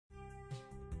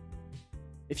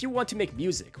If you want to make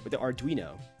music with the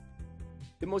Arduino,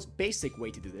 the most basic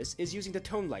way to do this is using the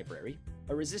tone library,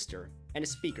 a resistor, and a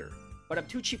speaker. But I'm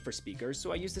too cheap for speakers,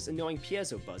 so I use this annoying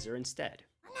piezo buzzer instead.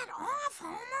 Turn that off,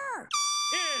 Homer!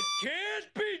 It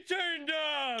can't be turned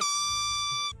off!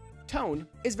 Tone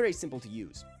is very simple to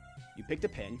use. You pick the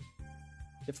pin,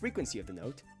 the frequency of the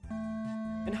note,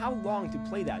 and how long to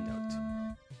play that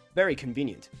note. Very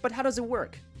convenient, but how does it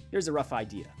work? Here's a rough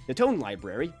idea. The tone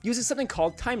library uses something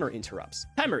called timer interrupts.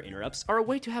 Timer interrupts are a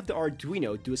way to have the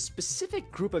Arduino do a specific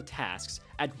group of tasks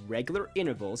at regular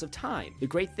intervals of time. The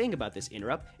great thing about this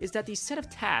interrupt is that these set of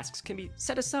tasks can be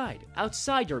set aside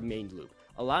outside your main loop,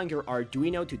 allowing your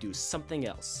Arduino to do something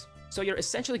else. So you're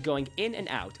essentially going in and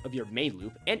out of your main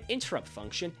loop and interrupt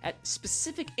function at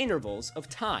specific intervals of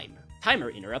time. Timer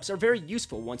interrupts are very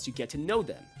useful once you get to know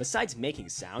them. Besides making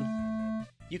sound,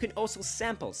 you can also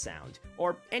sample sound,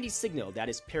 or any signal that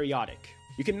is periodic.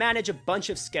 You can manage a bunch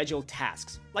of scheduled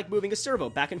tasks, like moving a servo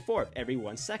back and forth every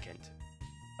 1 second.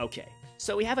 Okay,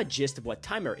 so we have a gist of what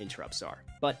timer interrupts are,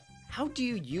 but how do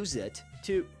you use it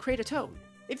to create a tone?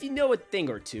 If you know a thing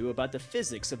or two about the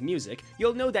physics of music,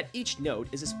 you'll know that each note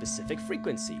is a specific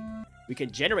frequency. We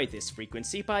can generate this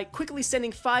frequency by quickly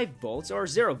sending 5 volts or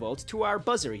 0 volts to our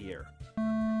buzzer here.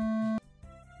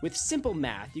 With simple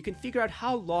math, you can figure out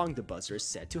how long the buzzer is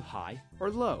set to high or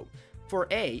low. For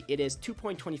A, it is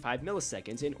 2.25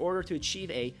 milliseconds in order to achieve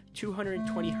a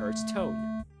 220 Hz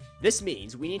tone. This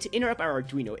means we need to interrupt our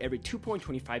Arduino every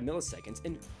 2.25 milliseconds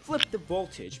and flip the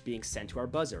voltage being sent to our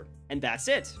buzzer. And that's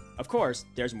it! Of course,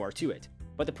 there's more to it,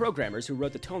 but the programmers who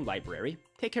wrote the tone library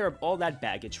take care of all that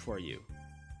baggage for you.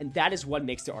 And that is what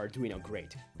makes the Arduino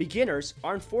great. Beginners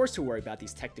aren't forced to worry about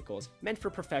these technicals meant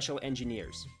for professional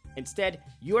engineers. Instead,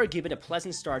 you are given a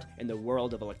pleasant start in the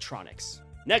world of electronics.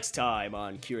 Next time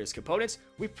on Curious Components,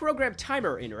 we program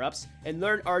timer interrupts and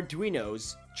learn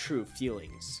Arduino's true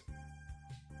feelings.